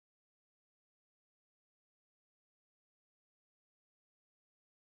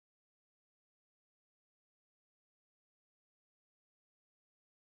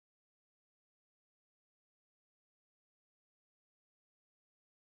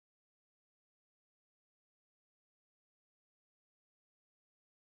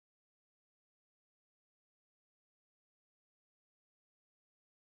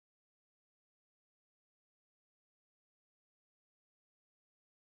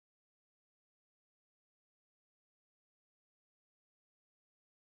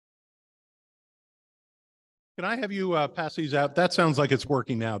Can I have you pass these out? That sounds like it's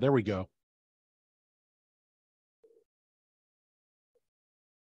working now. There we go.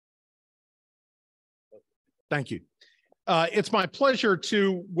 Thank you. It's my pleasure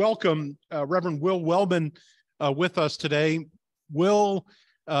to welcome Reverend Will Wellman with us today. Will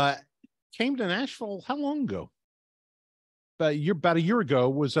came to Nashville how long ago? About a year ago,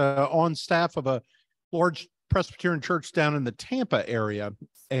 was on staff of a large Presbyterian church down in the Tampa area,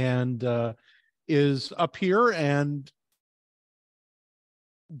 and is up here, and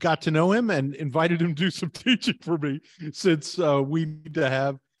got to know him and invited him to do some teaching for me, since we need to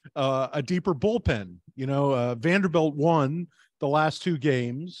have a deeper bullpen. You know, Vanderbilt won the last two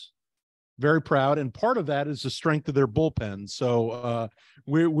games, very proud, and part of that is the strength of their bullpen. So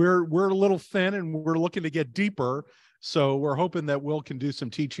we're a little thin, and we're looking to get deeper. So we're hoping that Will can do some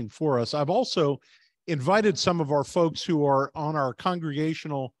teaching for us. I've also invited some of our folks who are on our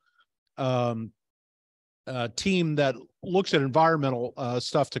congregational team that looks at environmental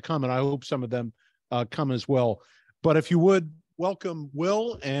stuff to come, and I hope some of them come as well. But if you would, welcome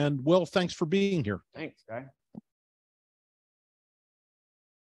Will. And Will, thanks for being here. Thanks, Guy.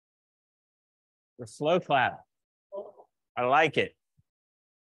 The slow clap. I like it.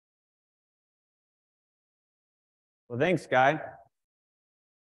 Well, thanks, Guy.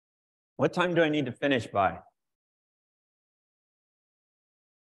 What time do I need to finish by?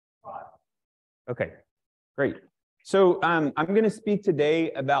 Okay, great. So I'm going to speak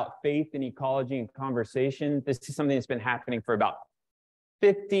today about faith and ecology and conversation. This is something that's been happening for about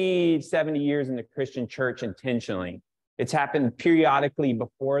 50, 70 years in the Christian church intentionally. It's happened periodically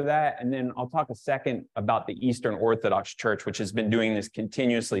before that. And then I'll talk a second about the Eastern Orthodox Church, which has been doing this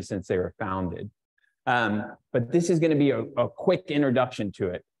continuously since they were founded. But this is going to be a quick introduction to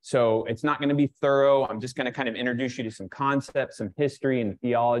it. So it's not going to be thorough. I'm just going to kind of introduce you to some concepts, some history and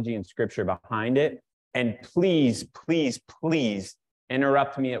theology and scripture behind it. And please, please, please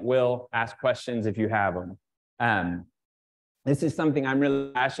interrupt me at will, ask questions if you have them. This is something I'm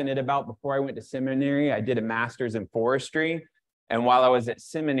really passionate about. Before I went to seminary, I did a master's in forestry. And while I was at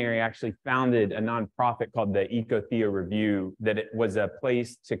seminary, I actually founded a nonprofit called the Eco-Theo Review, that it was a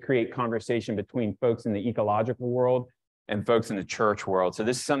place to create conversation between folks in the ecological world and folks in the church world. So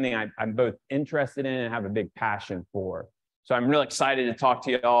this is something I'm both interested in and have a big passion for. So I'm really excited to talk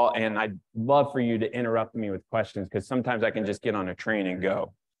to you all, and I'd love for you to interrupt me with questions, because sometimes I can just get on a train and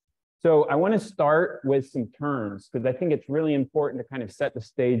go. So I want to start with some terms, because I think it's really important to kind of set the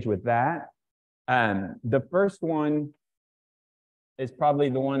stage with that. The first one is probably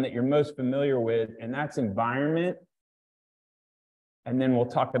the one that you're most familiar with, and that's environment. And then we'll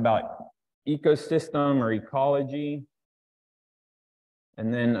talk about ecosystem or ecology.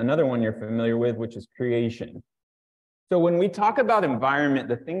 And then another one you're familiar with, which is creation. So when we talk about environment,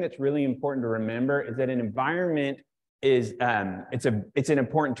 the thing that's really important to remember is that an environment is, it's an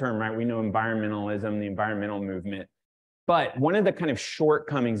important term, right? We know environmentalism, the environmental movement. But one of the kind of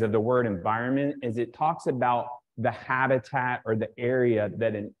shortcomings of the word environment is it talks about the habitat or the area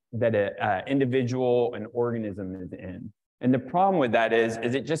that an individual, an organism is in. And the problem with that is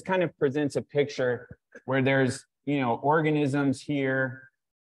it just kind of presents a picture where there's, you know, organisms here,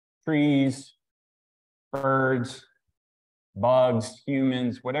 trees, birds, bugs,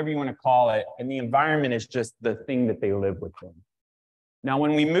 humans, whatever you want to call it, and the environment is just the thing that they live within. Now,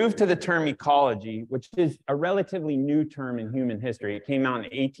 when we move to the term ecology, which is a relatively new term in human history, it came out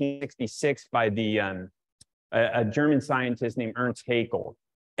in 1866 by a German scientist named Ernst Haeckel.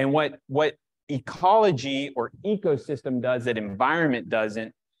 And what ecology or ecosystem does that environment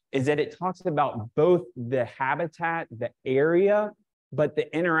doesn't is that it talks about both the habitat, the area, but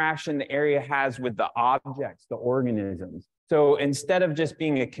the interaction the area has with the objects, the organisms. So instead of just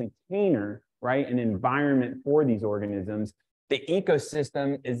being a container, right, an environment for these organisms, the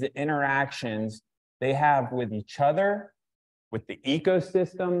ecosystem is the interactions they have with each other, with the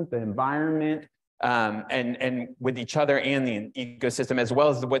ecosystem, the environment, and with each other and the ecosystem, as well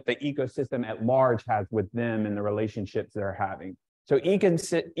as what the ecosystem at large has with them and the relationships they're having. So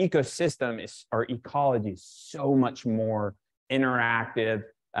ecosystem is, or ecology, is so much more interactive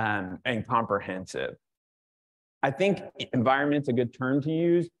and comprehensive. I think environment's a good term to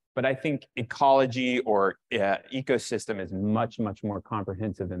use, but I think ecology or ecosystem is much, much more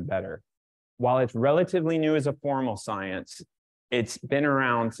comprehensive and better. While it's relatively new as a formal science, it's been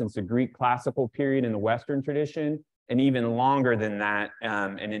around since the Greek classical period in the Western tradition, and even longer than that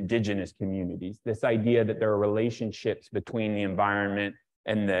in indigenous communities. This idea that there are relationships between the environment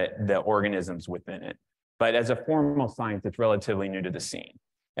and the organisms within it. But as a formal science, it's relatively new to the scene.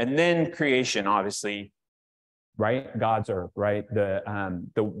 And then creation, obviously, right? God's earth, right?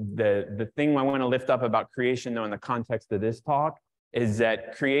 The thing I want to lift up about creation, though, in the context of this talk, is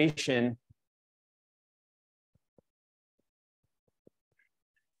that creation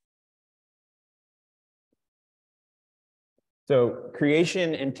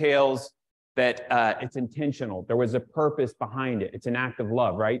entails that it's intentional. There was a purpose behind it. It's an act of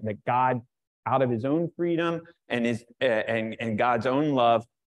love, right? That God, out of his own freedom and God's own love,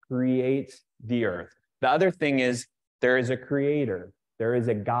 creates the earth. The other thing is there is a creator. There is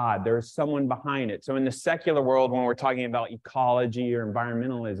a God. There is someone behind it. So in the secular world, when we're talking about ecology or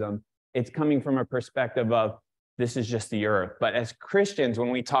environmentalism, it's coming from a perspective of this is just the earth. But as Christians, when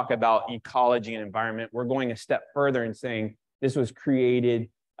we talk about ecology and environment, we're going a step further and saying this was created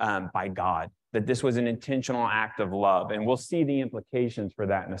by God, that this was an intentional act of love. And we'll see the implications for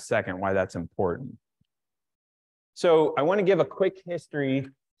that in a second, why that's important. So I want to give a quick history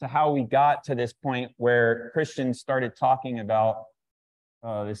to how we got to this point where Christians started talking about,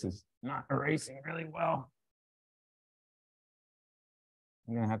 oh, this is not erasing really well.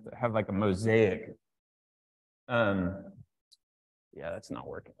 I'm going to have like a mosaic. Yeah, that's not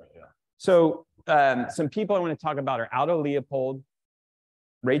working. So some people I want to talk about are Aldo Leopold,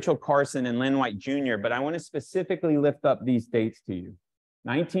 Rachel Carson, and Lynn White Jr., but I want to specifically lift up these dates to you.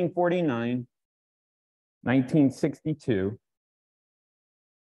 1949, 1962,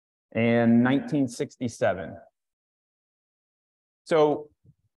 and 1967. So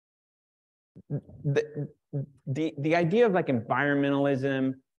the idea of like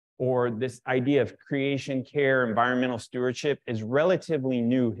environmentalism or this idea of creation care, environmental stewardship is relatively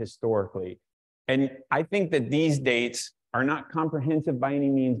new historically. And I think that these dates are not comprehensive by any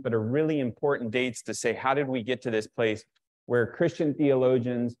means, but are really important dates to say, how did we get to this place where Christian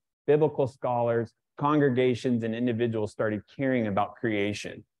theologians, biblical scholars, congregations, and individuals started caring about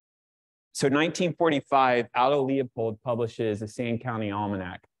creation? So 1945, Aldo Leopold publishes the Sand County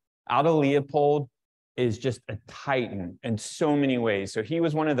Almanac. Aldo Leopold is just a titan in so many ways. So he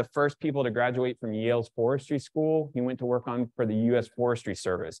was one of the first people to graduate from Yale's forestry school. He went to work for the U.S. Forestry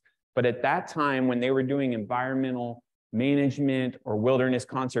Service. But at that time, when they were doing environmental management or wilderness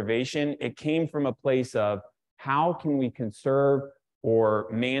conservation, it came from a place of how can we conserve or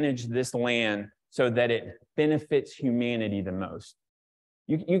manage this land so that it benefits humanity the most.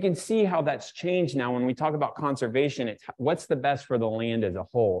 You can see how that's changed now. When we talk about conservation, it's what's the best for the land as a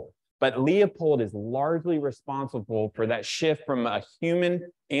whole. But Leopold is largely responsible for that shift from a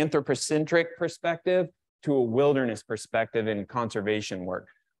human anthropocentric perspective to a wilderness perspective in conservation work.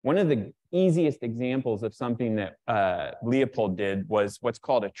 One of the easiest examples of something that Leopold did was what's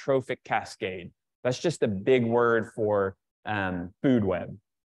called a trophic cascade. That's just a big word for food web.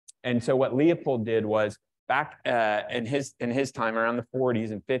 And so what Leopold did was back in his time around the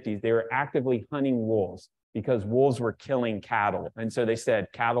 40s and 50s, they were actively hunting wolves because wolves were killing cattle. And so they said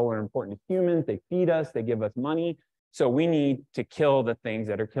cattle are important to humans. They feed us. They give us money. So we need to kill the things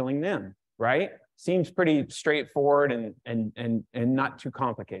that are killing them, right? Seems pretty straightforward and not too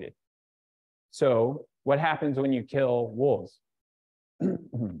complicated. So what happens when you kill wolves? I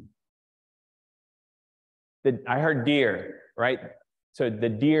heard deer, right? So the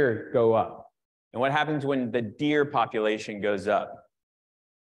deer go up. And what happens when the deer population goes up?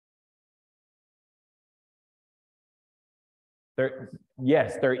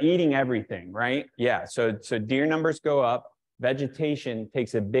 They're eating everything, right? Yeah, so deer numbers go up. Vegetation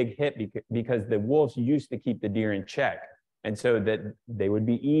takes a big hit because the wolves used to keep the deer in check. And so that they would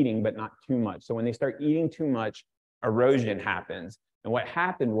be eating, but not too much. So when they start eating too much, erosion happens. And what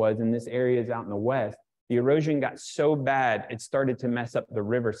happened was in this areas out in the West, the erosion got so bad, it started to mess up the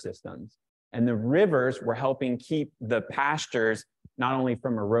river systems. And the rivers were helping keep the pastures not only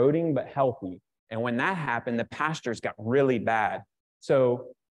from eroding, but healthy. And when that happened, the pastures got really bad. So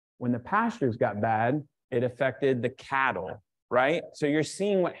when the pastures got bad, it affected the cattle, right? So you're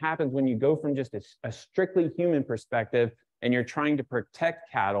seeing what happens when you go from just a strictly human perspective and you're trying to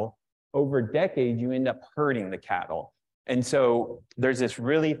protect cattle. Over decades, you end up hurting the cattle. And so there's this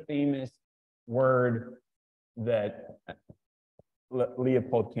really famous word that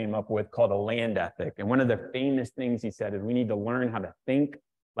Leopold came up with called a land ethic. And one of the famous things he said is we need to learn how to think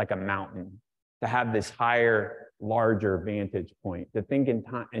like a mountain, to have this higher, larger vantage point, to think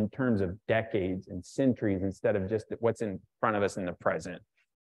in terms of decades and centuries instead of just what's in front of us in the present.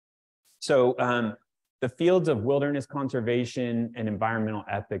 So the fields of wilderness conservation and environmental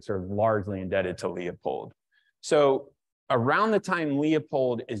ethics are largely indebted to Leopold. So around the time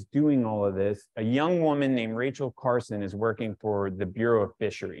Leopold is doing all of this, a young woman named Rachel Carson is working for the Bureau of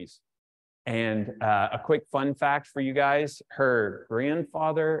Fisheries. And a quick fun fact for you guys, her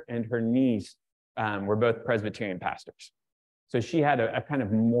grandfather and her niece were both Presbyterian pastors. So she had a kind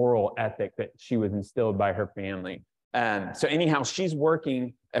of moral ethic that she was instilled by her family. So anyhow, she's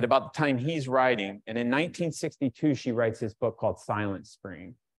working at about the time he's writing. And in 1962, she writes this book called Silent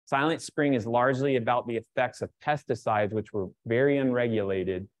Spring. Silent Spring is largely about the effects of pesticides, which were very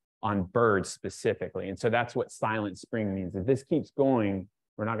unregulated, on birds specifically. And so that's what Silent Spring means. If this keeps going,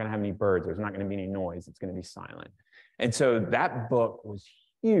 we're not going to have any birds. There's not going to be any noise. It's going to be silent. And so that book was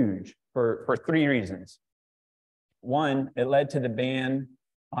huge for three reasons. One, it led to the ban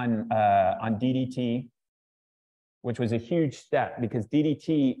on DDT, which was a huge step because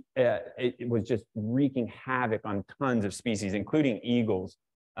DDT, it was just wreaking havoc on tons of species, including eagles,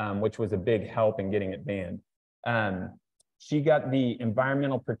 which was a big help in getting it banned. She got the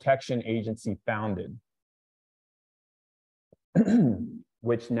Environmental Protection Agency founded,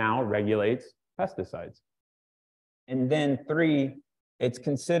 which now regulates pesticides. And then three, it's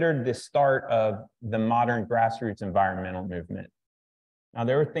considered the start of the modern grassroots environmental movement. Now,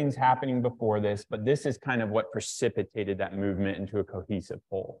 there were things happening before this, but this is kind of what precipitated that movement into a cohesive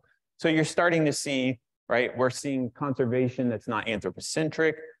whole. So you're starting to see, right, we're seeing conservation that's not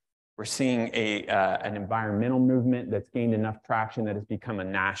anthropocentric. We're seeing an environmental movement that's gained enough traction that it's become a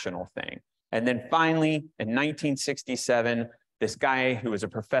national thing. And then finally, in 1967, this guy who was a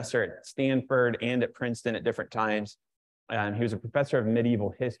professor at Stanford and at Princeton at different times, he was a professor of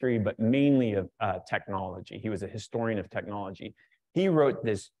medieval history, but mainly of technology. He was a historian of technology. He wrote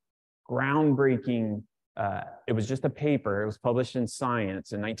this groundbreaking, it was just a paper, it was published in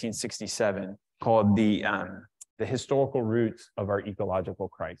Science in 1967, called the Historical Roots of Our Ecological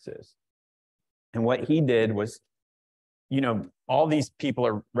Crisis. And what he did was, you know, all these people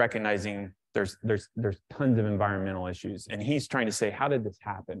are recognizing there's tons of environmental issues, and he's trying to say, how did this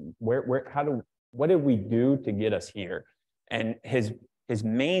happen? What did we do to get us here? And his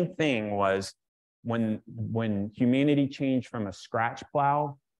main thing was when humanity changed from a scratch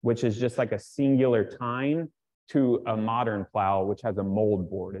plow, which is just like a singular tine, to a modern plow, which has a mold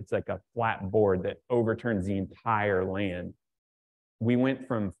board. It's like a flat board that overturns the entire land. We went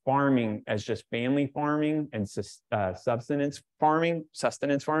from farming as just family farming and sustenance farming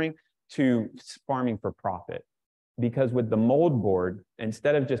to farming for profit. Because with the mold board,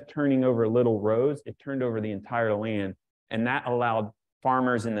 instead of just turning over little rows, it turned over the entire land. And that allowed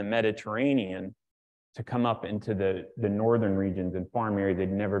farmers in the Mediterranean to come up into the northern regions and farm areas they'd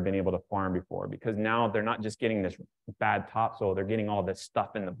never been able to farm before, because now they're not just getting this bad topsoil, they're getting all this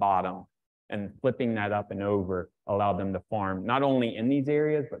stuff in the bottom, and flipping that up and over allowed them to farm not only in these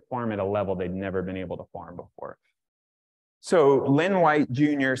areas, but farm at a level they'd never been able to farm before. So Lynn White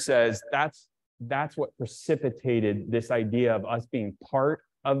Jr. says that's what precipitated this idea of us being part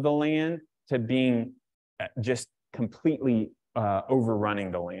of the land to being just completely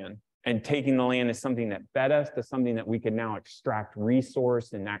overrunning the land, and taking the land as something that fed us to something that we can now extract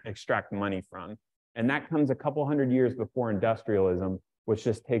resource and extract money from. And that comes a couple hundred years before industrialism, which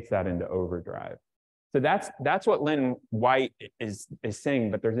just takes that into overdrive. So that's what Lynn White is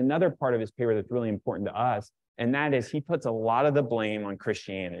saying. But there's another part of his paper that's really important to us, and that is he puts a lot of the blame on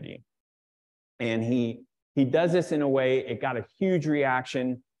Christianity. And he does this in a way, it got a huge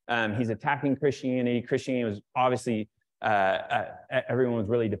reaction. He's attacking Christianity. Christianity was obviously, everyone was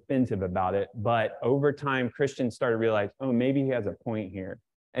really defensive about it. But over time, Christians started to realize, oh, maybe he has a point here.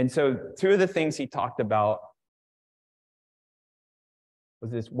 And so two of the things he talked about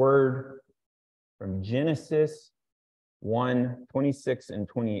was this word from Genesis 1:26 and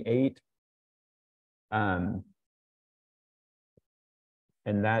 28. And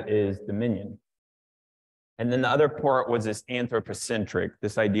that is dominion. And then the other part was this anthropocentric,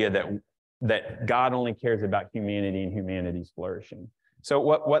 this idea that God only cares about humanity and humanity's flourishing. So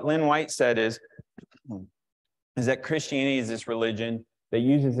what Lynn White said is that Christianity is this religion that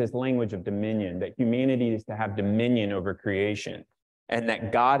uses this language of dominion, that humanity is to have dominion over creation, and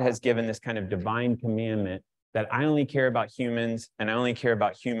that God has given this kind of divine commandment that I only care about humans and I only care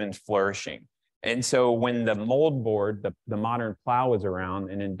about humans flourishing. And so when the mold board, the modern plow was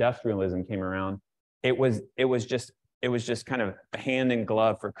around and industrialism came around, it was just kind of hand in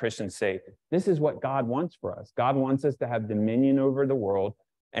glove for Christians to say, this is what God wants for us. God wants us to have dominion over the world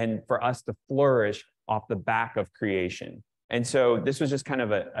and for us to flourish off the back of creation. And so this was just kind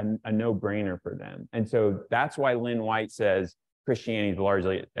of a no-brainer for them. And so that's why Lynn White says Christianity is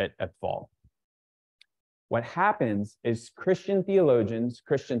largely at fault. What happens is Christian theologians,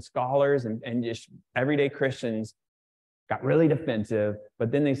 Christian scholars, and just everyday Christians got really defensive,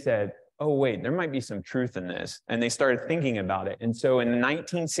 but then they said, oh, wait, there might be some truth in this. And they started thinking about it. And so in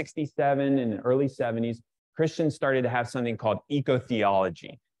 1967 and the early 70s, Christians started to have something called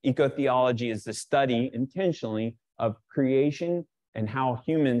eco-theology. Ecotheology is the study intentionally of creation and how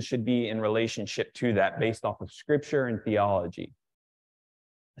humans should be in relationship to that based off of scripture and theology.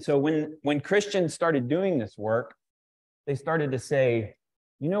 So when Christians started doing this work, they started to say,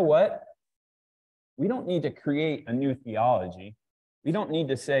 you know what? We don't need to create a new theology. We don't need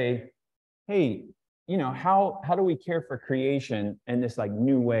to say, hey, you know, how do we care for creation in this like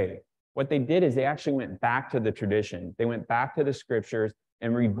new way? What they did is they actually went back to the tradition. They went back to the scriptures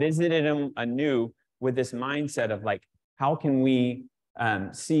and revisited them anew with this mindset of like, how can we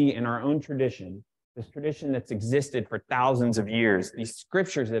see in our own tradition, this tradition that's existed for thousands of years, these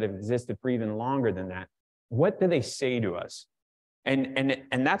scriptures that have existed for even longer than that, what do they say to us? And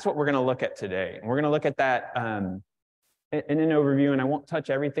that's what we're going to look at today. And we're going to look at that in an overview, and I won't touch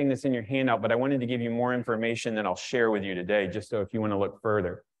everything that's in your handout, but I wanted to give you more information that I'll share with you today, just so if you want to look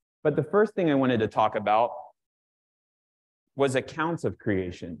further. But the first thing I wanted to talk about was accounts of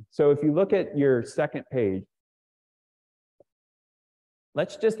creation. So if you look at your second page,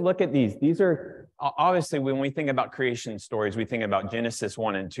 let's just look at these. These are, obviously, when we think about creation stories, we think about Genesis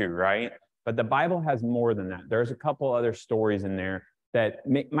 1 and 2, right? But the Bible has more than that. There's a couple other stories in there that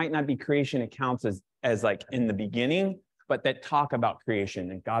might not be creation accounts as like in the beginning, but that talk about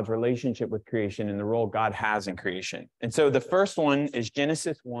creation and God's relationship with creation and the role God has in creation. And so the first one is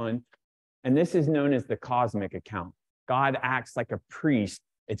Genesis 1, and this is known as the cosmic account. God acts like a priest.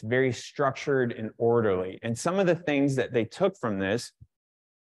 It's very structured and orderly. And some of the things that they took from this,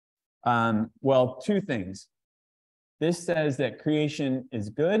 well, two things. This says that creation is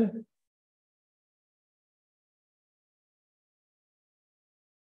good.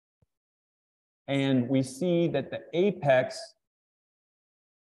 And we see that the apex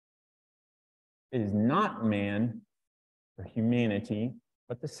is not man or humanity,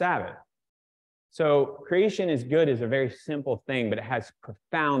 but the Sabbath. So creation is good is a very simple thing, but it has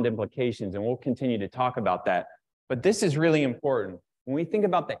profound implications, and we'll continue to talk about that. But this is really important. When we think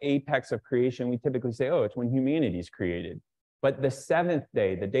about the apex of creation, we typically say, oh, it's when humanity is created. But the seventh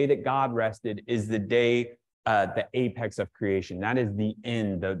day, the day that God rested, is the day the apex of creation. That is the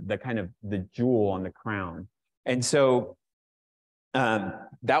end, the kind of the jewel on the crown. And so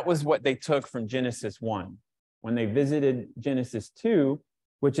that was what they took from Genesis 1. When they visited Genesis 2,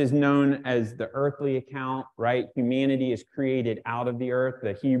 which is known as the earthly account, right? Humanity is created out of the earth.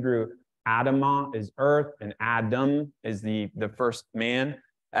 The Hebrew Adamah is earth, and Adam is the first man.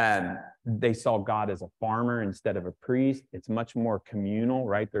 They saw God as a farmer instead of a priest. It's much more communal,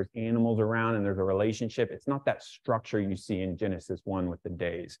 right? There's animals around and there's a relationship. It's not that structure you see in Genesis 1 with the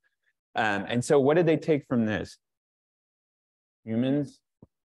days. And so what did they take from this? Humans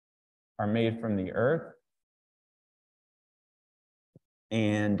are made from the earth,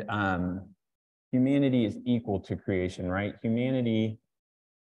 and humanity is equal to creation, right? Humanity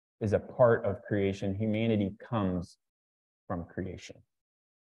is a part of creation. Humanity comes from creation.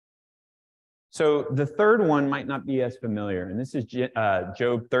 So the third one might not be as familiar, and this is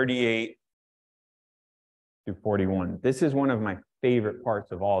Job 38 through 41. This is one of my favorite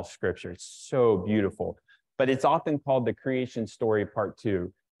parts of all of Scripture. It's so beautiful, but it's often called the creation story part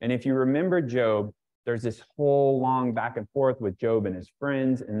 2. And if you remember Job, there's this whole long back and forth with Job and his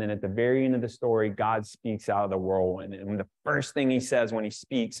friends, and then at the very end of the story, God speaks out of the whirlwind. And the first thing he says when he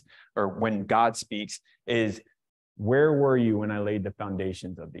speaks, or when God speaks, is, "Where were you when I laid the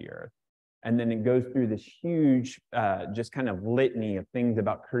foundations of the earth?" And then it goes through this huge, just kind of litany of things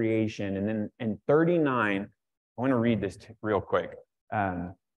about creation. And then in 39, I want to read this real quick.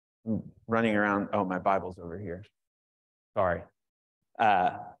 Running around, oh, my Bible's over here. Sorry.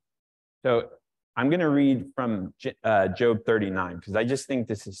 So I'm going to read from Job 39, because I just think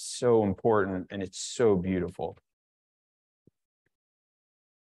this is so important and it's so beautiful.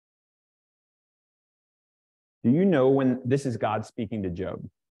 Do you know when, this is God speaking to Job.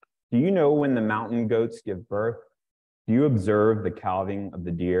 Do you know when the mountain goats give birth? Do you observe the calving of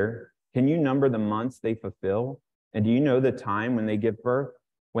the deer? Can you number the months they fulfill? And do you know the time when they give birth?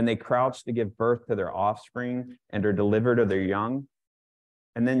 When they crouch to give birth to their offspring and are delivered of their young?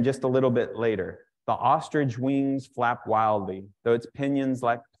 And then just a little bit later, the ostrich wings flap wildly, though its pinions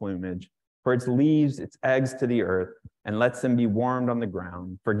lack plumage, for it leaves its eggs to the earth and lets them be warmed on the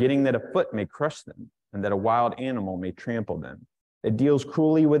ground, forgetting that a foot may crush them and that a wild animal may trample them. It deals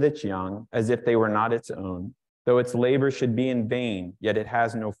cruelly with its young, as if they were not its own. Though its labor should be in vain, yet it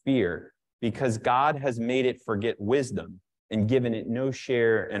has no fear, because God has made it forget wisdom and given it no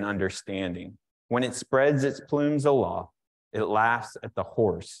share in understanding. When it spreads its plumes aloft, it laughs at the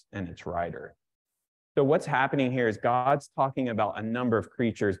horse and its rider. So what's happening here is God's talking about a number of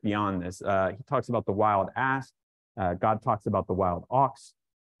creatures beyond this. He talks about the wild ass. God talks about the wild ox.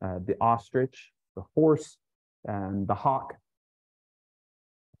 the ostrich, the horse, the hawk,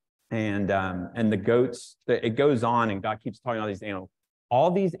 and the goats. It goes on, and God keeps talking about these animals.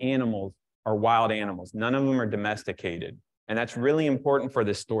 All these animals are wild animals. None of them are domesticated. And that's really important for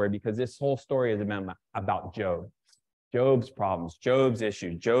this story, because this whole story is about Job. Job's problems, Job's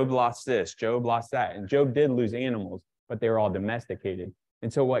issues. Job lost this, Job lost that. And Job did lose animals, but they were all domesticated.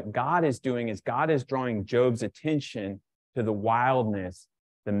 And so what God is doing is God is drawing Job's attention to the wildness,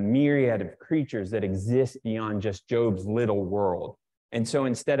 the myriad of creatures that exist beyond just Job's little world. And so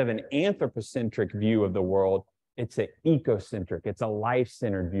instead of an anthropocentric view of the world, it's an ecocentric, it's a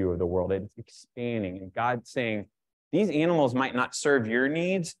life-centered view of the world. It's expanding. And God's saying, these animals might not serve your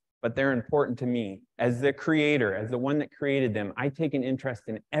needs, but they're important to me. As the creator, as the one that created them, I take an interest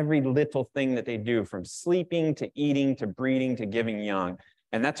in every little thing that they do, from sleeping to eating to breeding to giving young.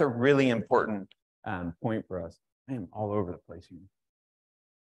 And that's a really important point for us. I am all over the place here.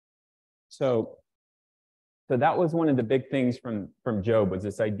 So that was one of the big things from Job, was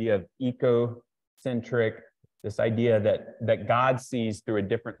this idea of ecocentric, this idea that God sees through a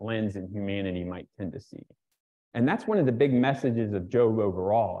different lens than humanity might tend to see. And that's one of the big messages of Job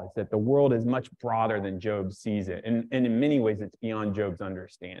overall, is that the world is much broader than Job sees it. And in many ways, it's beyond Job's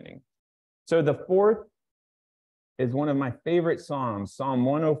understanding. So the fourth is one of my favorite Psalms, Psalm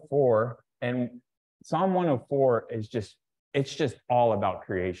 104. And Psalm 104 is it's just all about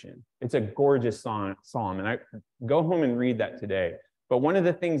creation. It's a gorgeous psalm. And I go home and read that today. But one of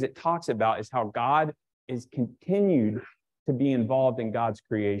the things it talks about is how God is continued to be involved in God's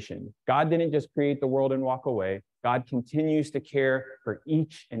creation. God didn't just create the world and walk away. God continues to care for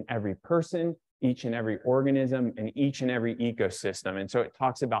each and every person, each and every organism, and each and every ecosystem. And so it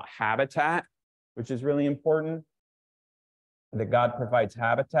talks about habitat, which is really important, that God provides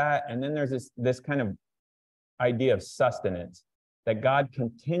habitat. And then there's this kind of idea of sustenance, that God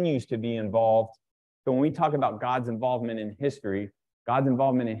continues to be involved. So when we talk about God's involvement in history, God's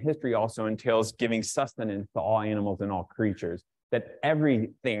involvement in history also entails giving sustenance to all animals and all creatures, that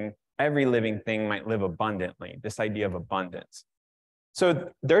every living thing might live abundantly, this idea of abundance. So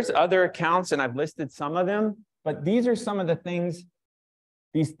there's other accounts, and I've listed some of them, but these are some of the things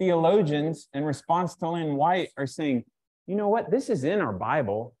these theologians, in response to Lynn White, are saying, you know what, this is in our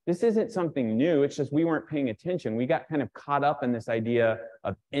Bible. This isn't something new. It's just we weren't paying attention. We got kind of caught up in this idea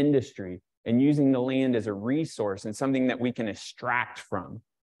of industry and using the land as a resource and something that we can extract from.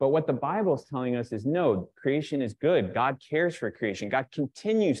 But what the Bible is telling us is, no, creation is good. God cares for creation. God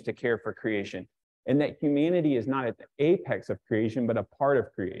continues to care for creation, and that humanity is not at the apex of creation, but a part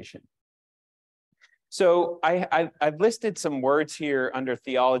of creation. So I've listed some words here under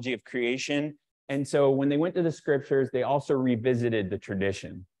theology of creation. And so when they went to the scriptures, they also revisited the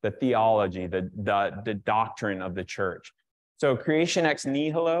tradition, the theology, the doctrine of the church. So creation ex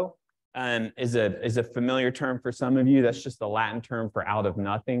nihilo is a familiar term for some of you. That's just the Latin term for out of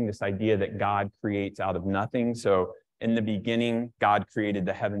nothing, this idea that God creates out of nothing. So in the beginning, God created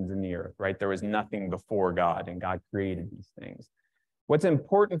the heavens and the earth, right? There was nothing before God, and God created these things. What's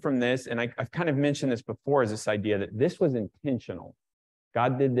important from this, and I've kind of mentioned this before, is this idea that this was intentional.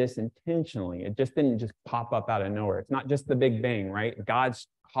 God did this intentionally. It just didn't just pop up out of nowhere. It's not just the Big Bang, right? God's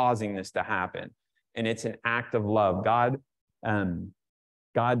causing this to happen, and it's an act of love. God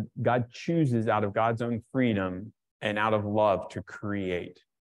chooses out of God's own freedom and out of love to create.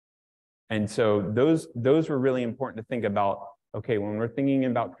 And so those were really important to think about. Okay, when we're thinking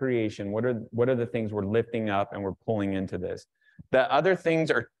about creation, what are the things we're lifting up and we're pulling into this? The other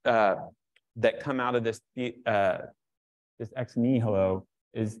things are that come out of this ex nihilo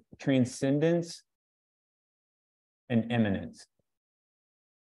is transcendence and immanence.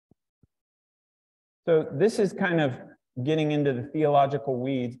 So this is kind of getting into the theological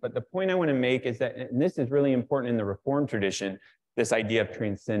weeds, but the point I want to make is that, and this is really important in the Reformed tradition, this idea of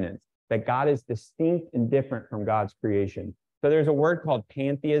transcendence, that God is distinct and different from God's creation. So there's a word called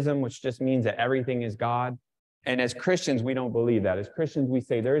pantheism, which just means that everything is God. And as Christians, we don't believe that. As Christians, we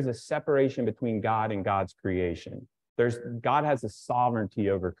say there is a separation between God and God's creation. God has a sovereignty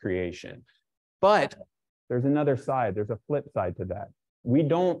over creation. But there's another side. There's a flip side to that. We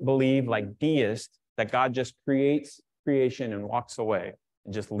don't believe, like deists, that God just creates creation and walks away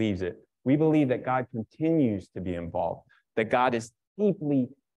and just leaves it. We believe that God continues to be involved, that God is deeply,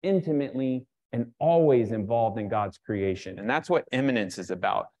 intimately, and always involved in God's creation. And that's what immanence is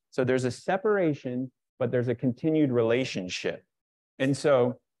about. So there's a separation, but there's a continued relationship. And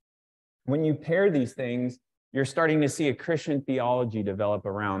so when you pair these things, you're starting to see a Christian theology develop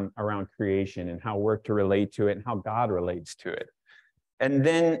around creation and how we're to relate to it and how God relates to it. And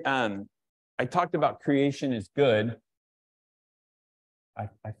then I talked about creation is good.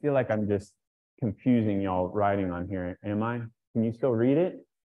 I feel like I'm just confusing y'all writing on here. Am I? Can you still read it?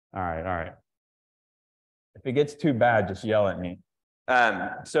 All right, all right. If it gets too bad, just yell at me.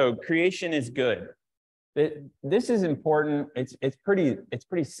 So creation is good. This is important. It's pretty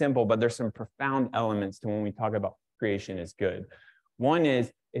simple, but there's some profound elements to when we talk about creation is good. One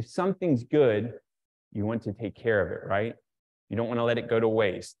is if something's good, you want to take care of it, right? You don't want to let it go to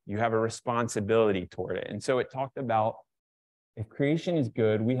waste. You have a responsibility toward it. And so it talked about if creation is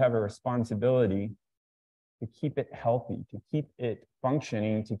good, we have a responsibility to keep it healthy, to keep it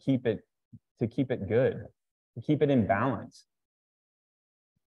functioning, to keep it good, to keep it in balance.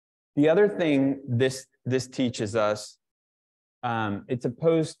 The other thing this teaches us, it's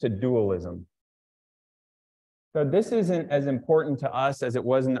opposed to dualism. So this isn't as important to us as it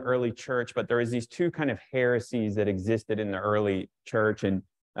was in the early church, but there is these two kind of heresies that existed in the early church. And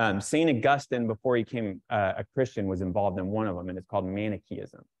St. Augustine, before he became a Christian, was involved in one of them, and it's called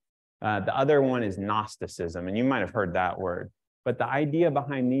Manichaeism. The other one is Gnosticism, and you might have heard that word. But the idea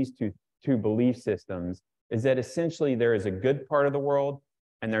behind these two belief systems is that essentially there is a good part of the world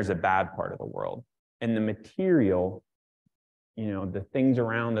and there's a bad part of the world. And the material, the things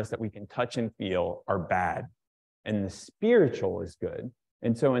around us that we can touch and feel are bad. And the spiritual is good.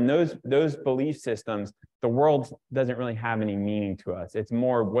 And so in those belief systems, the world doesn't really have any meaning to us. It's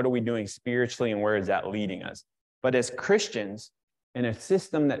more, what are we doing spiritually and where is that leading us? But as Christians, in a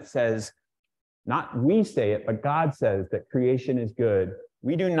system that says, not we say it, but God says that creation is good,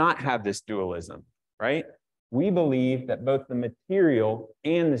 we do not have this dualism, right? We believe that both the material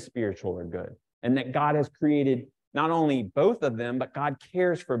and the spiritual are good, and that God has created not only both of them, but God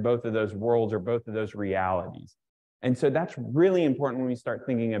cares for both of those worlds or both of those realities. And so that's really important when we start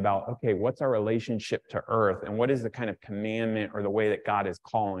thinking about, okay, what's our relationship to earth, and what is the kind of commandment or the way that God is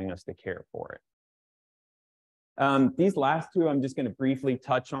calling us to care for it? These last two, I'm just going to briefly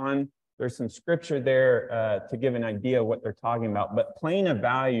touch on. There's some scripture there to give an idea of what they're talking about. But plane of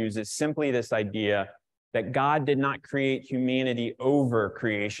values is simply this idea that God did not create humanity over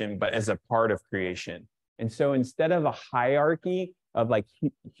creation, but as a part of creation. And so instead of a hierarchy of like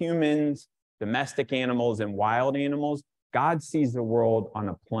humans, domestic animals, and wild animals, God sees the world on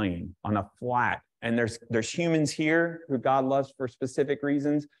a plane, on a flat. And there's humans here who God loves for specific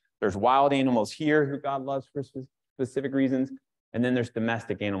reasons. There's wild animals here who God loves for specific reasons. And then there's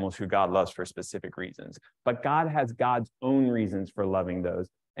domestic animals who God loves for specific reasons. But God has God's own reasons for loving those,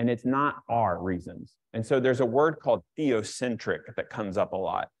 and it's not our reasons. And so there's a word called theocentric that comes up a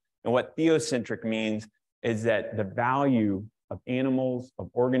lot. And what theocentric means is that the value of animals, of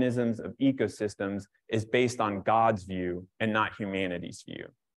organisms, of ecosystems is based on God's view and not humanity's view.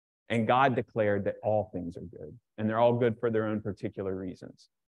 And God declared that all things are good, and they're all good for their own particular reasons.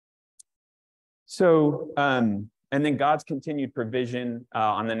 So, and then God's continued provision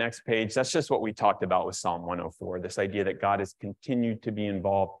on the next page, that's just what we talked about with Psalm 104, this idea that God has continued to be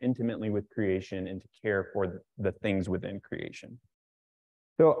involved intimately with creation and to care for the things within creation.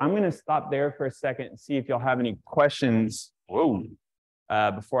 So I'm going to stop there for a second and see if y'all have any questions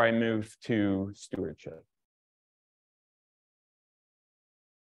before I move to stewardship.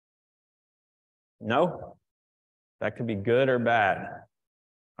 No? That could be good or bad.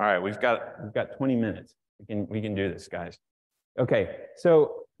 All right, we've got 20 minutes. We can do this, guys. Okay,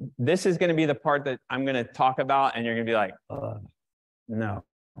 so this is going to be the part that I'm going to talk about, and you're going to be like, no,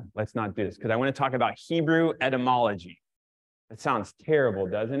 let's not do this, because I want to talk about Hebrew etymology. That sounds terrible,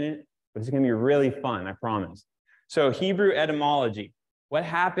 doesn't it? But it's going to be really fun, I promise. So Hebrew etymology. What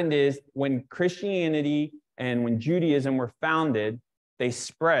happened is when Christianity and when Judaism were founded, they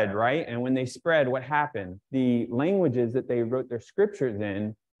spread, right? And when they spread, what happened? The languages that they wrote their scriptures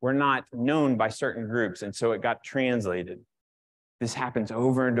in were not known by certain groups, and so it got translated. This happens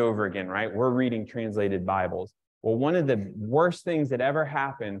over and over again, right? We're reading translated Bibles. Well, one of the worst things that ever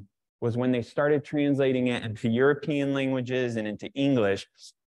happened was when they started translating it into European languages and into English,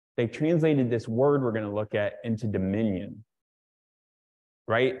 they translated this word we're going to look at into dominion,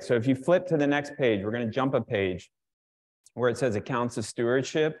 right? So if you flip to the next page, we're going to jump a page where it says accounts of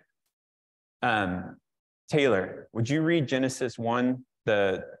stewardship. Taylor, would you read Genesis 1,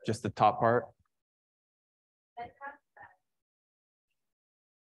 just the top part?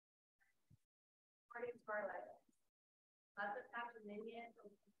 Let us have dominion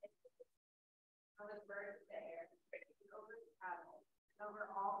over the birds of the air, over the cattle, over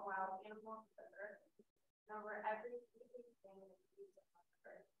all wild animals of the earth, and over every creeping thing that moves on the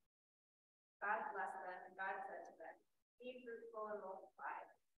earth. God blessed them, and God said to them, be fruitful and multiply,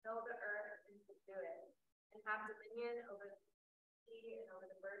 fill the earth and subdue it, and have dominion over the sea and over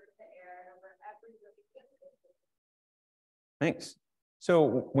the birds of the air and over every living thing. Thanks.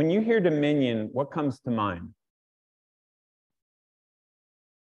 So when you hear dominion, what comes to mind?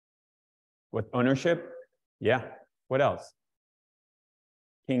 With ownership? Yeah. What else?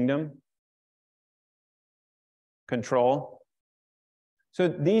 Kingdom? Control? So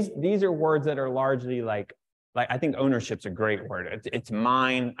these are words that are largely like I think ownership's a great word. It's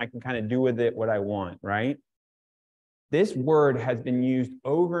mine. I can kind of do with it what I want, right? This word has been used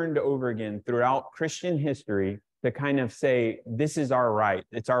over and over again throughout Christian history to kind of say, this is our right.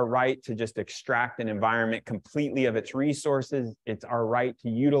 It's our right to just extract an environment completely of its resources. It's our right to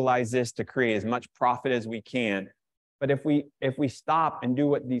utilize this to create as much profit as we can. But if we stop and do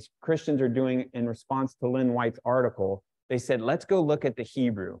what these Christians are doing in response to Lynn White's article, they said, let's go look at the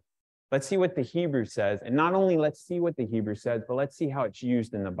Hebrew. Let's see what the Hebrew says. And not only let's see what the Hebrew says, but let's see how it's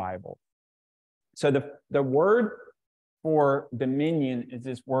used in the Bible. So the word for dominion is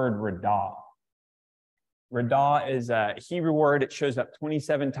this word radah. Radah is a Hebrew word. It shows up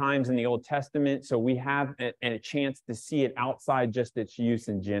 27 times in the Old Testament. So we have a chance to see it outside just its use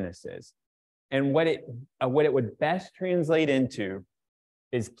in Genesis. And what it would best translate into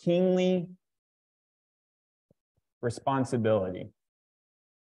is kingly responsibility.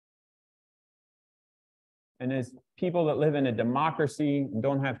 And as people that live in a democracy and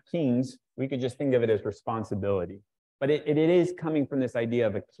don't have kings, we could just think of it as responsibility. But it is coming from this idea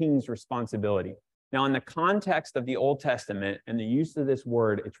of a king's responsibility. Now, in the context of the Old Testament and the use of this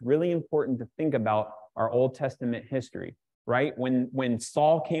word, it's really important to think about our Old Testament history, right? When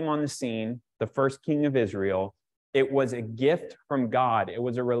Saul came on the scene, the first king of Israel, it was a gift from God. It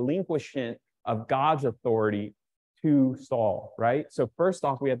was a relinquishment of God's authority to Saul, right? So first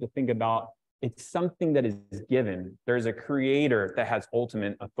off, we have to think about it's something that is given. There's a creator that has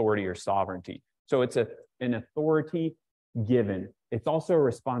ultimate authority or sovereignty. So it's an authority given. It's also a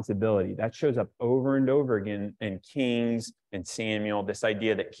responsibility that shows up over and over again in Kings and Samuel, this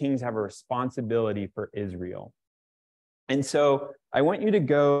idea that kings have a responsibility for Israel. And so I want you to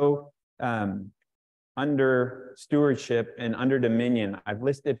go under stewardship and under dominion. I've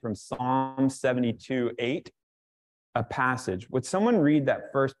listed from Psalm 72:8 a passage. Would someone read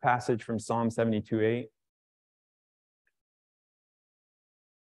that first passage from Psalm 72:8?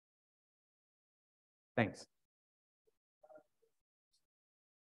 Thanks.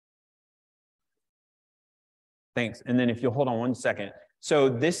 Thanks. And then if you'll hold on one second. So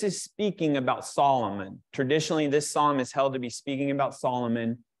this is speaking about Solomon. Traditionally, this psalm is held to be speaking about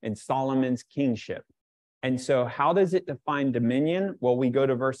Solomon and Solomon's kingship. And so how does it define dominion? Well, we go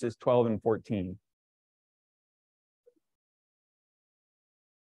to verses 12 and 14.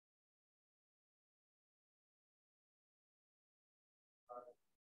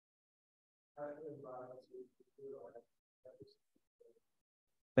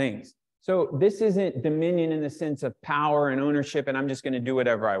 Thanks. So this isn't dominion in the sense of power and ownership, and I'm just going to do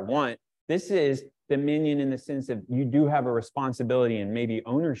whatever I want. This is dominion in the sense of you do have a responsibility and maybe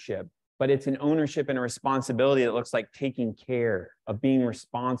ownership, but it's an ownership and a responsibility that looks like taking care of being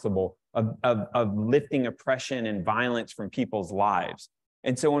responsible, of lifting oppression and violence from people's lives.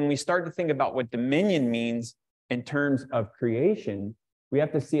 And so when we start to think about what dominion means in terms of creation, we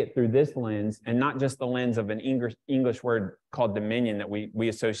have to see it through this lens and not just the lens of an English word called dominion that we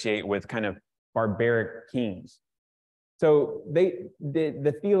associate with kind of barbaric kings. So the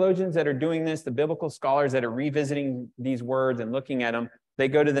theologians that are doing this, the biblical scholars that are revisiting these words and looking at them, they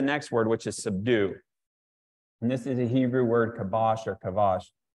go to the next word, which is subdue. And this is a Hebrew word, kabosh or kavash.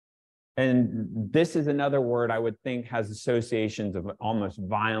 And this is another word I would think has associations of almost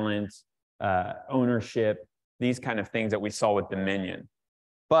violence, ownership, these kind of things that we saw with dominion.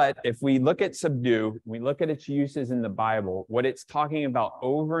 But if we look at subdue, we look at its uses in the Bible, what it's talking about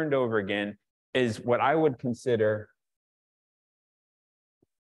over and over again is what I would consider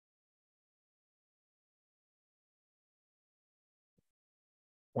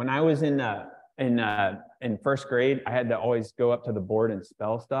when I was in first grade, I had to always go up to the board and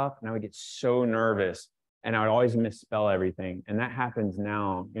spell stuff, and I would get so nervous, and I would always misspell everything. And that happens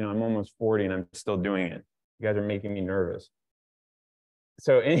now. You know, I'm almost 40, and I'm still doing it. You guys are making me nervous.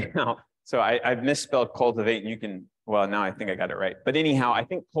 So anyhow, I've misspelled cultivate, and you can, well, now I think I got it right. But anyhow, I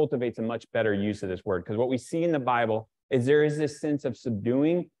think cultivate's a much better use of this word, because what we see in the Bible is there is this sense of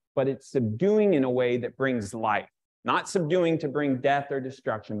subduing, but it's subduing in a way that brings life. Not subduing to bring death or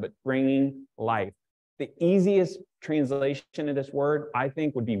destruction, but bringing life. The easiest translation of this word, I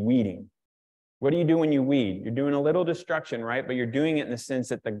think, would be weeding. What do you do when you weed? You're doing a little destruction, right? But you're doing it in the sense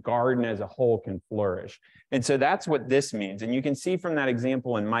that the garden as a whole can flourish. And so that's what this means. And you can see from that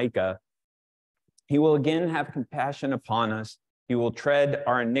example in Micah, he will again have compassion upon us. He will tread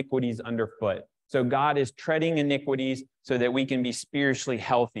our iniquities underfoot. So God is treading iniquities so that we can be spiritually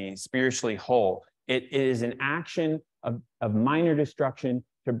healthy, spiritually whole. It is an action of minor destruction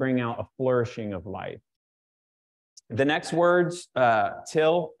to bring out a flourishing of life. The next words,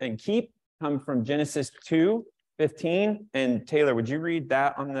 till and keep, come from Genesis 2:15. And Taylor, would you read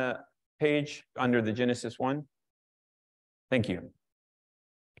that on the page under the Genesis 1? Thank you.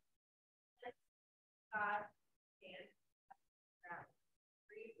 God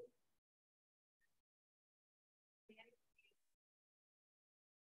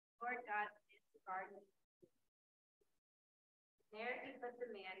Lord God is the garden. There he put the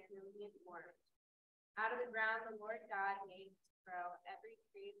man whom he had formed. Out of the ground the Lord God made to grow every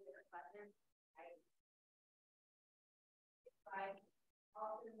tree that is pleasant and right. Its life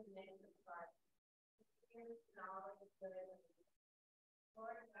also in the midst of the garden. The knowledge of good and evil.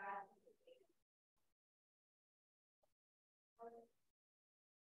 Lord God is the king.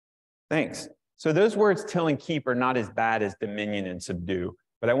 Thanks. So those words till and keep are not as bad as dominion and subdue.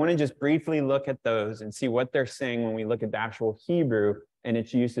 But I want to just briefly look at those and see what they're saying when we look at the actual Hebrew and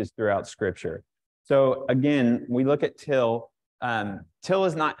its uses throughout Scripture. So again, we look at till. Till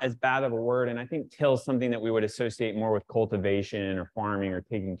is not as bad of a word, and I think till is something that we would associate more with cultivation or farming or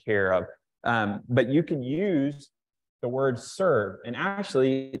taking care of. But you can use the word serve, and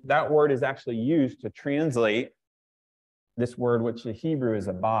actually that word is actually used to translate this word, which the Hebrew is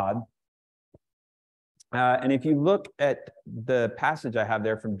abad. And if you look at the passage I have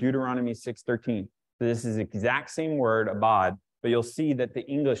there from Deuteronomy 6:13, so this is the exact same word, abad, but you'll see that the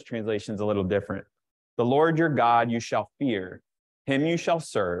English translation is a little different. The Lord your God you shall fear, him you shall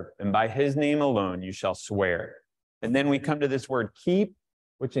serve, and by his name alone you shall swear. And then we come to this word keep,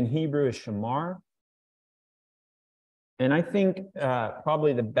 which in Hebrew is shamar. And I think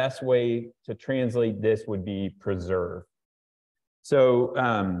probably the best way to translate this would be preserve.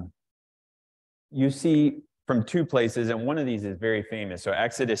 So you see from two places, and one of these is very famous. So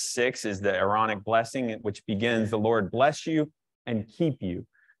Exodus 6 is the Aaronic blessing, which begins, the Lord bless you and keep you.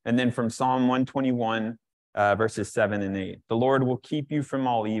 And then from Psalm 121, verses 7 and 8, the Lord will keep you from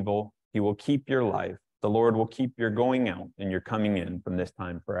all evil. He will keep your life. The Lord will keep your going out and your coming in from this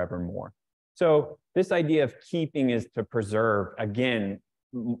time forevermore. So this idea of keeping is to preserve, again,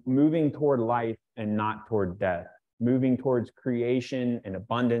 moving toward life and not toward death, moving towards creation and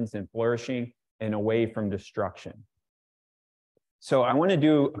abundance and flourishing and away from destruction. So I want to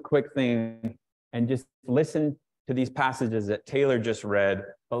do a quick thing and just listen to these passages that Taylor just read,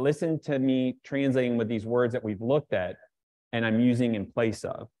 but listen to me translating with these words that we've looked at and I'm using in place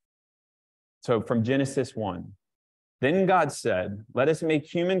of. So from Genesis 1, then God said, let us make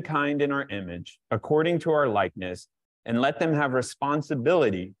humankind in our image, according to our likeness, and let them have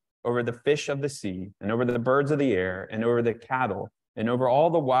responsibility over the fish of the sea, and over the birds of the air, and over the cattle, and over all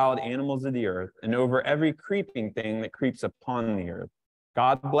the wild animals of the earth, and over every creeping thing that creeps upon the earth.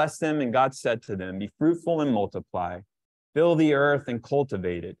 God blessed them, and God said to them, be fruitful and multiply, fill the earth and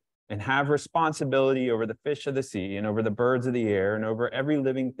cultivate it, and have responsibility over the fish of the sea, and over the birds of the air, and over every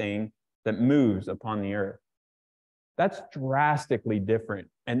living thing that moves upon the earth. That's drastically different.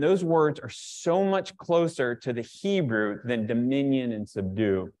 And those words are so much closer to the Hebrew than dominion and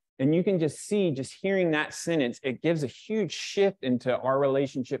subdue. And you can just see, just hearing that sentence, it gives a huge shift into our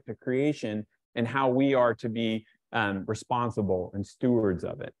relationship to creation and how we are to be responsible and stewards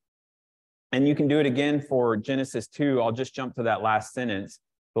of it. And you can do it again for Genesis 2. I'll just jump to that last sentence.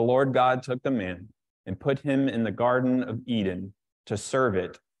 The Lord God took the man and put him in the Garden of Eden to serve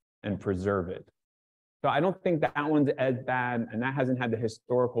it and preserve it. So I don't think that one's as bad, and that hasn't had the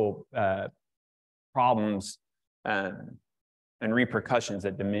historical problems and repercussions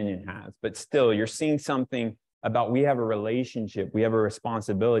that dominion has. But still, you're seeing something about we have a relationship, we have a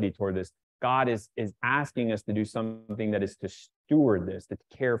responsibility toward this. God is asking us to do something that is to steward this, to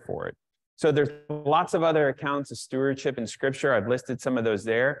care for it. So there's lots of other accounts of stewardship in Scripture. I've listed some of those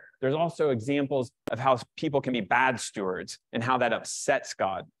there. There's also examples of how people can be bad stewards and how that upsets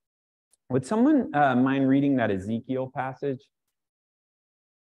God. Would someone mind reading that Ezekiel passage?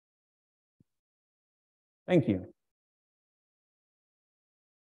 Thank you.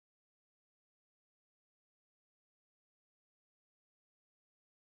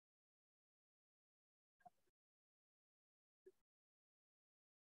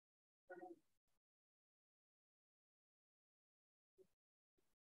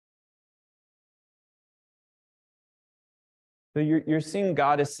 So you're seeing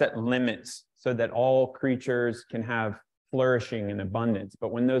God has set limits so that all creatures can have flourishing and abundance.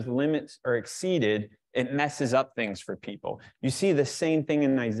 But when those limits are exceeded, it messes up things for people. You see the same thing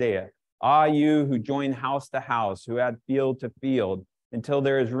in Isaiah. Ah, you who join house to house, who add field to field, until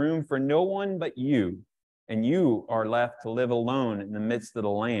there is room for no one but you, and you are left to live alone in the midst of the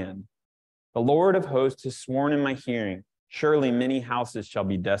land. The Lord of hosts has sworn in my hearing, surely many houses shall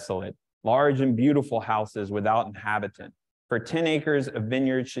be desolate, large and beautiful houses without inhabitant. For 10 acres of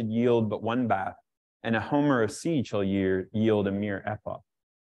vineyard should yield but one bath, and a homer of seed shall yield a mere ephah.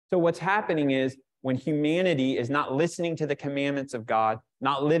 So what's happening is when humanity is not listening to the commandments of God,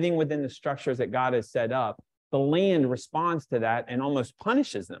 not living within the structures that God has set up, the land responds to that and almost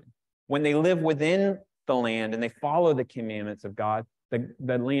punishes them. When they live within the land and they follow the commandments of God,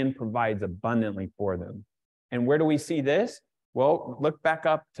 the land provides abundantly for them. And where do we see this? Well, look back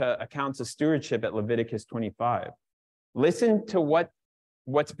up to accounts of stewardship at Leviticus 25. Listen to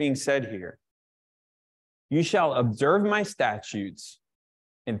what's being said here. You shall observe my statutes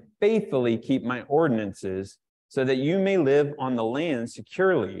and faithfully keep my ordinances so that you may live on the land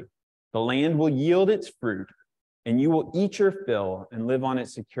securely. The land will yield its fruit, and you will eat your fill and live on it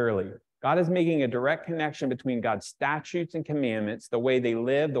securely. God is making a direct connection between God's statutes and commandments, the way they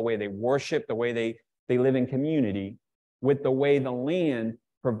live, the way they worship, the way they live in community, with the way the land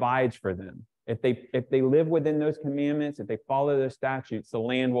provides for them. If they live within those commandments, if they follow those statutes, the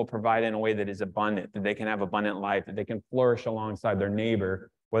land will provide in a way that is abundant, that they can have abundant life, that they can flourish alongside their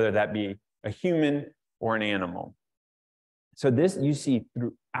neighbor, whether that be a human or an animal. So this you see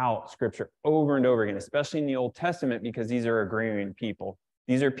throughout Scripture over and over again, especially in the Old Testament, because these are agrarian people.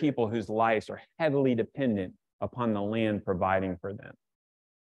 These are people whose lives are heavily dependent upon the land providing for them.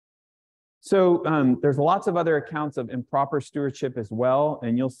 So there's lots of other accounts of improper stewardship as well,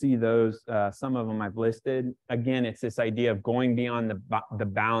 and you'll see those, some of them I've listed. Again, it's this idea of going beyond the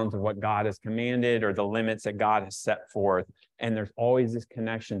bounds of what God has commanded or the limits that God has set forth, and there's always this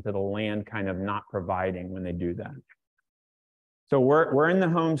connection to the land kind of not providing when they do that. So we're in the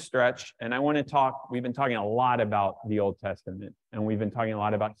home stretch, and I want to talk, we've been talking a lot about the Old Testament, and we've been talking a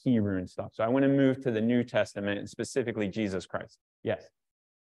lot about Hebrew and stuff. So I want to move to the New Testament, and specifically Jesus Christ. Yes.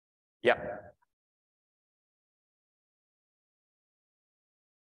 Yeah.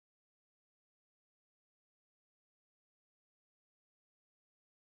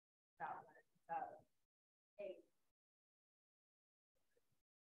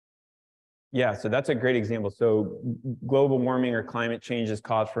 Yeah, so that's a great example. So global warming or climate change is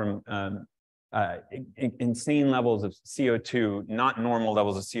caused from insane levels of CO2, not normal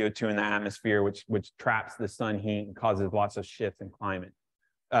levels of CO2 in the atmosphere, which traps the sun heat and causes lots of shifts in climate.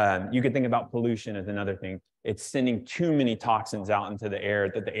 You could think about pollution as another thing. It's sending too many toxins out into the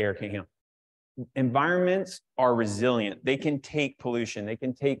air that the air can't handle. Environments are resilient. They can take pollution. They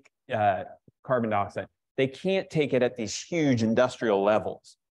can take carbon dioxide. They can't take it at these huge industrial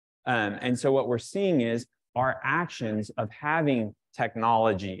levels. And so what we're seeing is our actions of having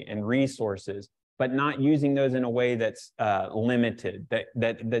technology and resources, but not using those in a way that's limited,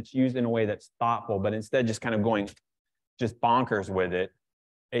 that's used in a way that's thoughtful, but instead just kind of going just bonkers with it.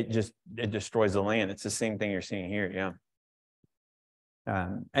 It destroys the land. It's the same thing you're seeing here, yeah.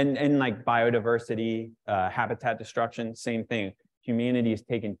 And like biodiversity, habitat destruction, same thing. Humanity has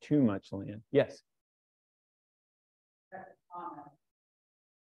taken too much land. Yes.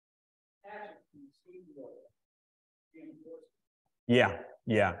 Yeah,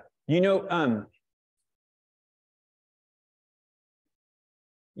 yeah. You know,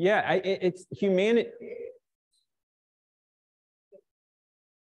 yeah, it's humanity.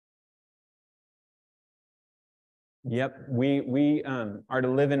 Yep, we are to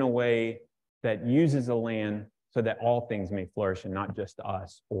live in a way that uses the land so that all things may flourish and not just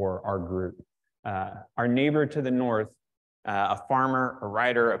us or our group. Our neighbor to the north, a farmer, a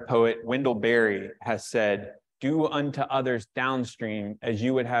writer, a poet, Wendell Berry, has said, "Do unto others downstream as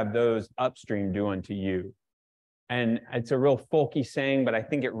you would have those upstream do unto you." And it's a real folky saying, but I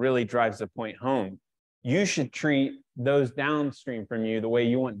think it really drives the point home. You should treat those downstream from you the way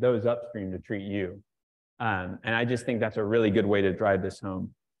you want those upstream to treat you. And I just think that's a really good way to drive this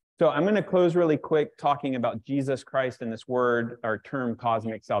home. So I'm going to close really quick talking about Jesus Christ and this word or term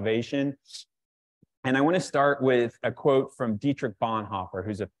cosmic salvation. And I want to start with a quote from Dietrich Bonhoeffer,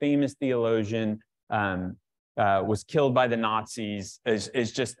 who's a famous theologian, was killed by the Nazis,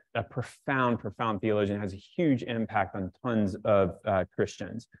 is just a profound theologian, has a huge impact on tons of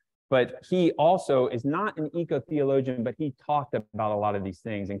Christians. But he also is not an eco-theologian, but he talked about a lot of these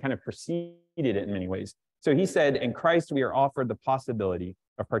things and kind of preceded it in many ways. So he said, in Christ, we are offered the possibility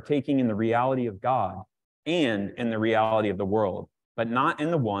of partaking in the reality of God and in the reality of the world, but not in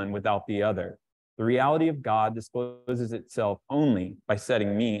the one without the other. The reality of God discloses itself only by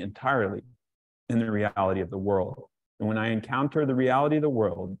setting me entirely in the reality of the world. And when I encounter the reality of the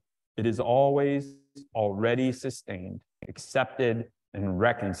world, it is always already sustained, accepted, and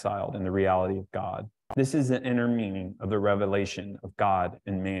reconciled in the reality of God. This is the inner meaning of the revelation of God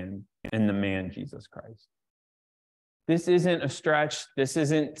and man, in the man Jesus Christ. This isn't a stretch. This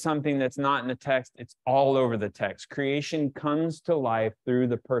isn't something that's not in the text. It's all over the text. Creation comes to life through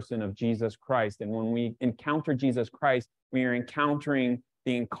the person of Jesus Christ. And when we encounter Jesus Christ, we are encountering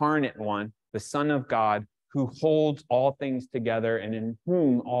the incarnate one, the Son of God, who holds all things together and in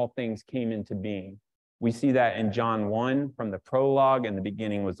whom all things came into being. We see that in John 1 from the prologue. In the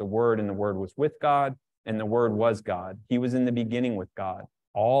beginning was the Word, and the Word was with God, and the Word was God. He was in the beginning with God.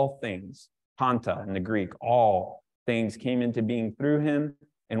 All things, panta in the Greek, all things came into being through him,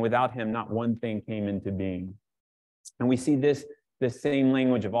 and without him, not one thing came into being. And we see this same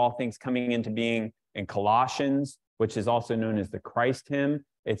language of all things coming into being in Colossians, which is also known as the Christ hymn.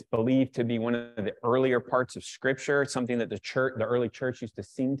 It's believed to be one of the earlier parts of Scripture, something that the early church used to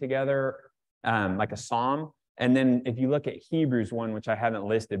sing together, like a psalm. And then if you look at Hebrews 1, which I haven't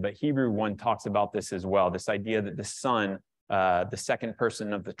listed, but Hebrews 1 talks about this as well, this idea that the Son, the second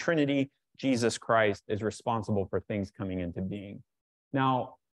person of the Trinity, Jesus Christ, is responsible for things coming into being.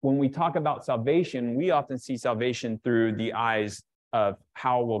 Now, when we talk about salvation, we often see salvation through the eyes of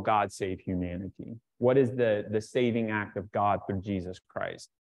how will God save humanity? What is the saving act of God through Jesus Christ?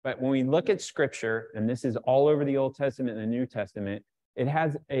 But when we look at Scripture, and this is all over the Old Testament and the New Testament, it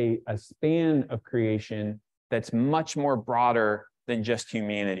has a span of creation that's much more broader than just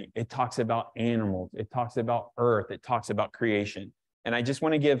humanity. It talks about animals, it talks about earth, it talks about creation. And I just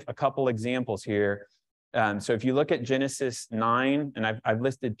want to give a couple examples here. So if you look at Genesis 9, and I've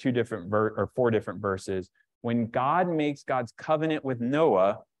listed four different verses. When God makes God's covenant with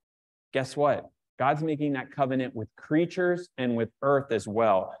Noah, guess what? God's making that covenant with creatures and with earth as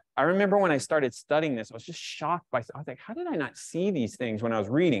well. I remember when I started studying this, I was just shocked I was like, how did I not see these things when I was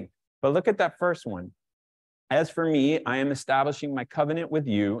reading? But look at that first one. As for me, I am establishing my covenant with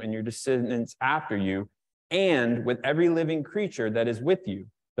you and your descendants after you, and with every living creature that is with you,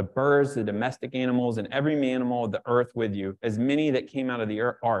 the birds, the domestic animals, and every animal of the earth with you, as many that came out of the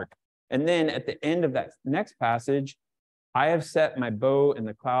ark. And then at the end of that next passage, I have set my bow in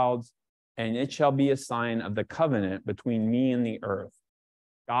the clouds, and it shall be a sign of the covenant between me and the earth.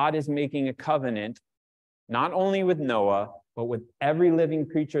 God is making a covenant, not only with Noah, but with every living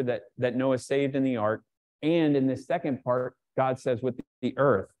creature that Noah saved in the ark. And in the second part, God says with the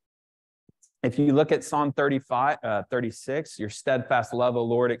earth. If you look at Psalm 36, your steadfast love, O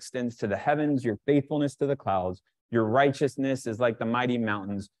Lord, extends to the heavens, your faithfulness to the clouds. Your righteousness is like the mighty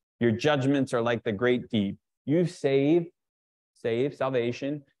mountains. Your judgments are like the great deep. You save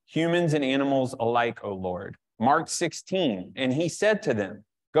salvation, humans and animals alike, O Lord. Mark 16, and he said to them,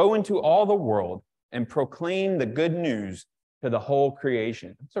 go into all the world and proclaim the good news to the whole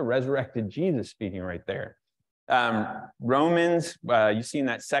creation. It's a resurrected Jesus speaking right there. Romans, you see in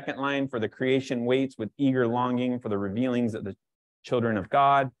that second line, for the creation waits with eager longing for the revealings of the children of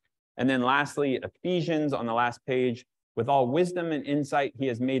God. And then lastly, Ephesians on the last page, with all wisdom and insight, he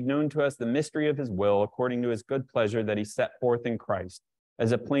has made known to us the mystery of his will, according to his good pleasure that he set forth in Christ,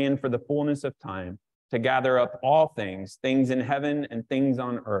 as a plan for the fullness of time, to gather up all things in heaven and things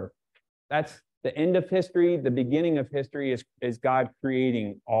on earth. That's the end of history. The beginning of history is God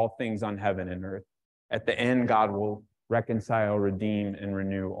creating all things on heaven and earth. At the end, God will reconcile, redeem, and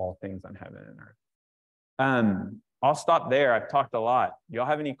renew all things on heaven and earth. I'll stop there. I've talked a lot. Y'all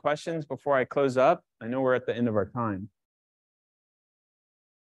have any questions before I close up? I know we're at the end of our time.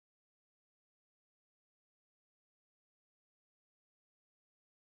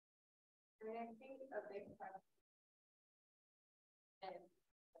 I think a big part of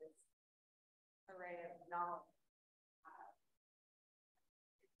this array of knowledge.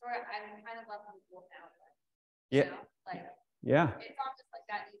 I'm kind of left on the whole now. Yeah. You know? Like, yeah. It's not just like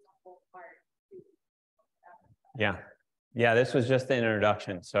that needs a whole part. Yeah. Yeah, this was just the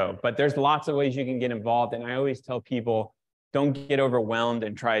introduction. So, but there's lots of ways you can get involved. And I always tell people, don't get overwhelmed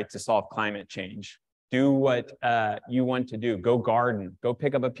and try to solve climate change. Do what you want to do. Go garden, go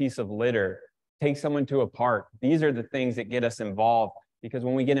pick up a piece of litter, take someone to a park. These are the things that get us involved, because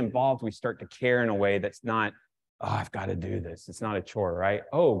when we get involved, we start to care in a way that's not, oh, I've got to do this. It's not a chore, right?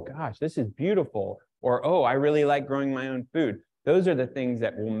 Oh gosh, this is beautiful. Or, oh, I really like growing my own food. Those are the things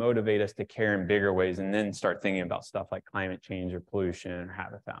that will motivate us to care in bigger ways, and then start thinking about stuff like climate change or pollution or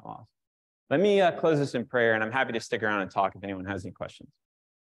habitat loss. Let me close this in prayer, and I'm happy to stick around and talk if anyone has any questions.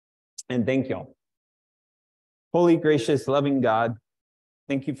 And thank y'all. Holy, gracious, loving God,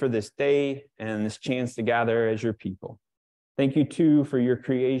 thank you for this day and this chance to gather as your people. Thank you, too, for your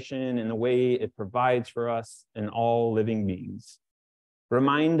creation and the way it provides for us and all living beings.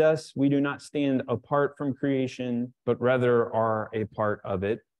 Remind us we do not stand apart from creation, but rather are a part of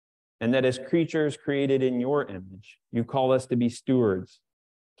it, and that as creatures created in your image, you call us to be stewards,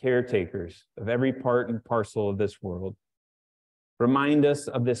 caretakers of every part and parcel of this world. Remind us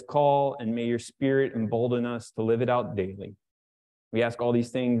of this call, and may your Spirit embolden us to live it out daily. We ask all these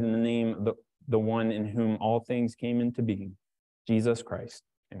things in the name of the one in whom all things came into being, Jesus Christ.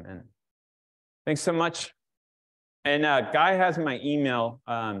 Amen. Thanks so much. And Guy has my email.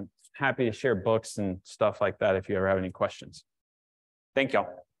 Happy to share books and stuff like that if you ever have any questions. Thank y'all.